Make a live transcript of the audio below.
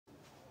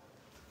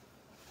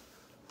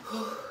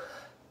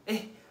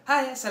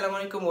Hi,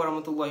 Assalamualaikum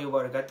warahmatullahi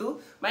wabarakatuh.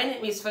 My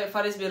name is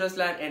Faris bin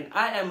Roslan and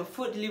I am a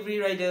food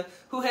delivery rider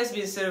who has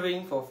been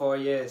serving for 4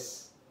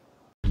 years.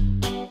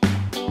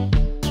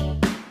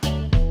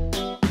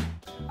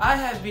 I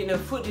have been a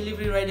food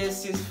delivery rider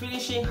since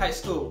finishing high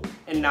school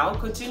and now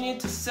continue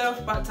to serve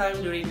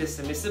part-time during the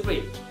semester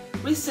break.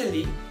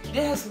 Recently,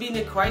 there has been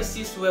a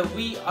crisis where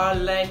we are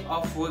lack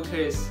of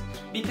workers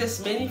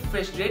because many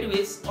fresh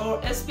graduates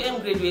or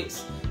SPM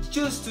graduates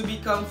choose to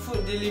become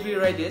food delivery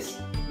riders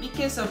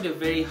because of the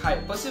very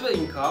high possible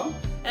income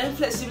and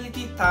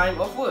flexibility time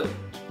of work.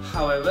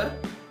 However,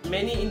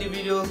 many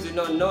individuals do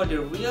not know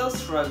the real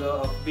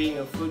struggle of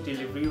being a food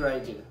delivery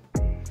rider.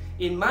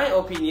 In my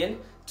opinion,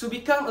 to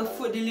become a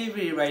food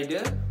delivery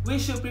rider, we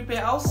should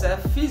prepare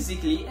ourselves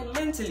physically and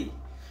mentally.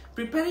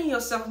 Preparing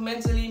yourself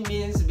mentally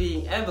means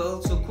being able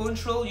to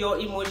control your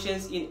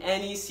emotions in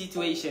any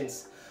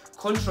situations,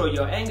 control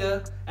your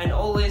anger, and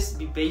always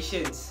be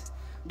patient.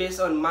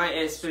 Based on my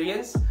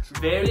experience,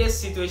 various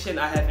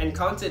situations I have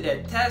encountered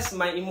that test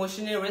my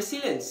emotional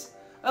resilience.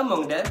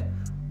 Among them,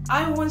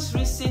 I once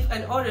received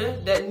an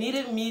order that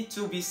needed me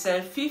to be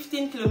sent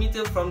 15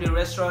 km from the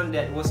restaurant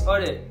that was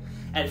ordered.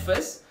 At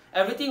first,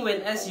 everything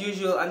went as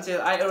usual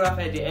until I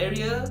arrived at the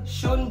area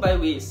shown by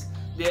Waze.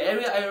 The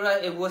area I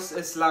arrived at was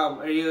a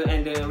slum area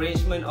and the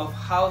arrangement of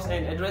house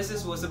and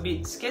addresses was a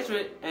bit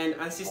scattered and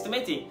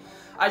unsystematic.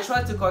 I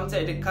tried to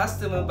contact the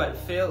customer but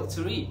failed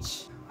to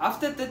reach.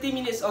 After 30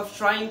 minutes of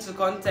trying to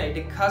contact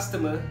the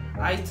customer,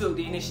 I took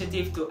the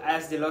initiative to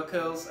ask the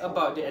locals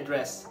about the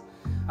address.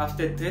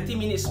 After 30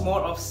 minutes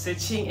more of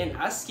searching and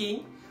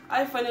asking,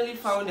 I finally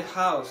found the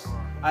house.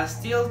 I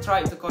still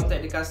tried to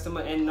contact the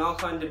customer and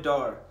knock on the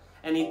door,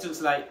 and it took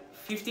like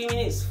 15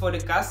 minutes for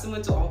the customer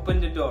to open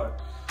the door.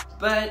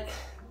 But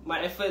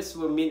my efforts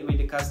were met with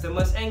the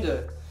customer's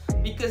anger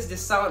because the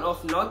sound of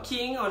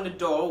knocking on the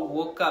door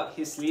woke up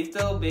his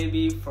little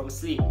baby from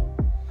sleep.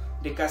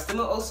 The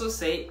customer also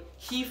said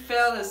he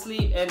fell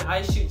asleep and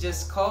I should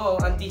just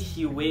call until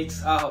he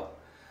wakes up.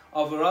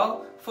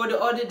 Overall, for the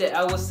order that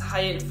I was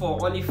hired for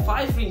only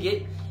 5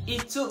 ringgit,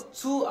 it took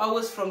 2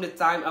 hours from the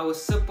time I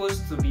was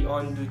supposed to be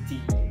on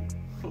duty.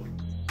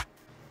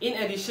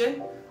 In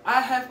addition, I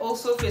have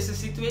also faced a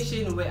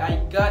situation where I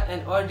got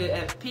an order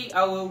at peak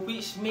hour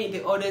which made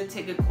the order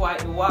take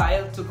quite a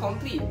while to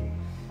complete.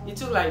 It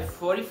took like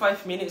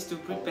 45 minutes to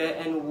prepare,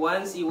 and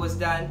once it was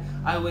done,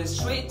 I went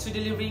straight to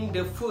delivering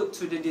the food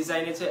to the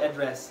designated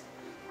address.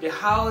 The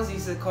house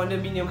is a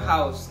condominium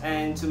house,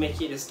 and to make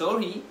it a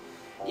story,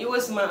 it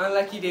was my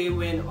unlucky day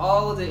when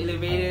all the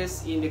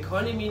elevators in the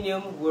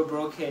condominium were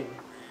broken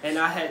and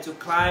I had to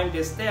climb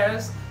the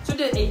stairs to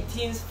the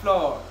 18th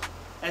floor.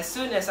 As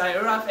soon as I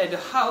arrived at the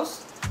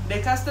house,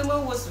 the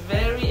customer was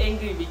very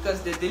angry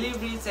because the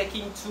delivery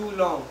taking too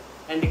long,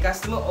 and the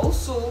customer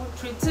also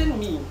threatened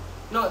me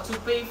not to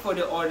pay for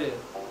the order.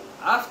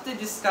 After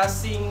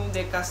discussing,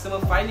 the customer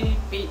finally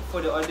paid for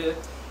the order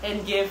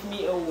and gave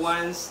me a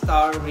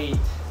 1-star rate.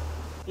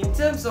 In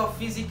terms of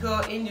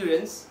physical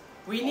endurance,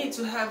 we need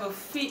to have a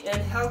fit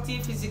and healthy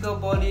physical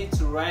body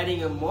to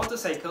riding a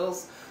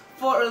motorcycles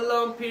for a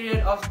long period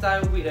of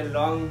time with a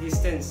long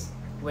distance.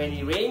 When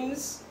it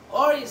rains,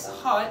 or it's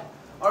hot,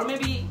 or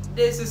maybe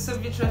there's a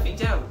severe traffic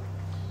jam.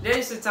 There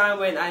is a time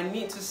when I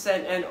need to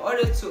send an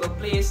order to a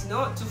place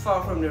not too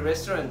far from the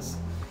restaurants,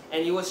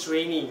 and it was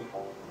raining.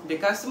 The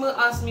customer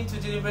asked me to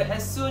deliver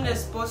as soon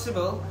as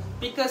possible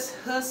because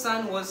her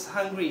son was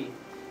hungry.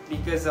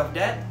 Because of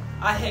that,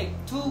 I had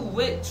to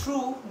wait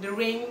through the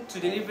rain to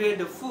deliver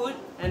the food,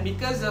 and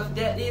because of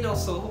that it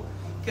also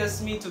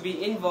caused me to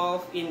be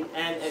involved in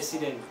an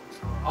accident.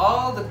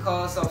 All the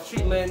costs of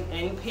treatment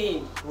and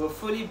pain were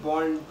fully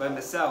borne by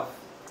myself.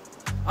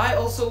 I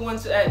also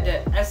want to add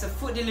that as a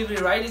food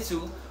delivery rider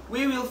too,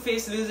 we will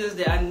face losses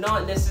that are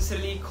not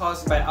necessarily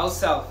caused by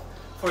ourselves.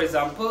 For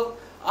example,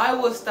 I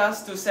was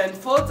tasked to send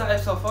 4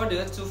 types of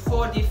order to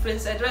 4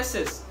 different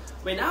addresses.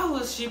 When I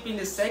was shipping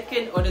the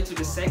second order to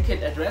the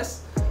second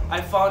address, I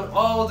found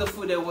all the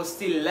food that was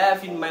still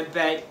left in my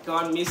bag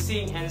gone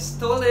missing and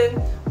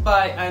stolen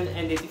by an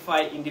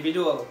unidentified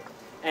individual.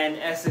 And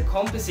as a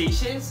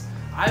compensation,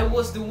 I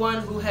was the one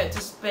who had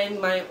to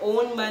spend my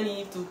own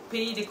money to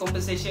pay the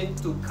compensation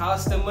to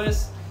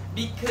customers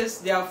because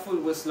their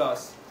food was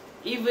lost.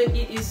 Even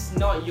it is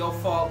not your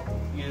fault,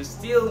 you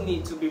still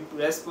need to be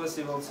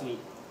responsible to it.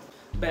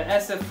 But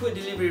as a food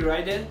delivery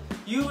rider,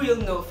 you will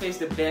not face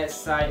the bad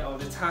side all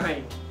the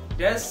time.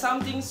 There's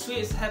something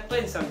sweet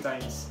happen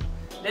sometimes.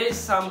 There is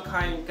some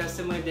kind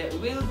customer that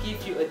will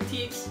give you a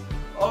tips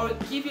or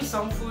give you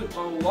some food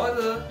or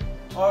water,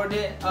 or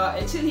they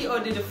actually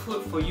order the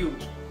food for you.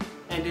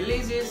 And the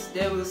laziest,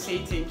 they will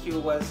say thank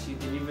you once you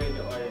deliver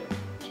the order.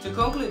 To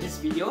conclude this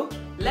video,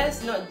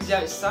 let's not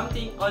judge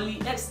something only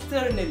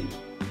externally.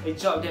 A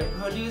job that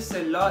produces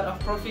a lot of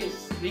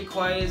profits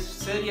requires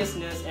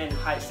seriousness and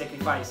high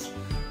sacrifice.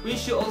 We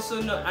should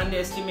also not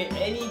underestimate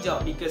any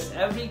job because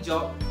every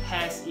job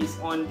has its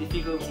own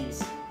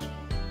difficulties.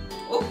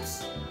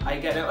 Oops,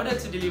 I got an order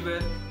to deliver.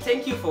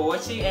 Thank you for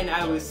watching and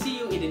I will see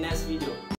you in the next video.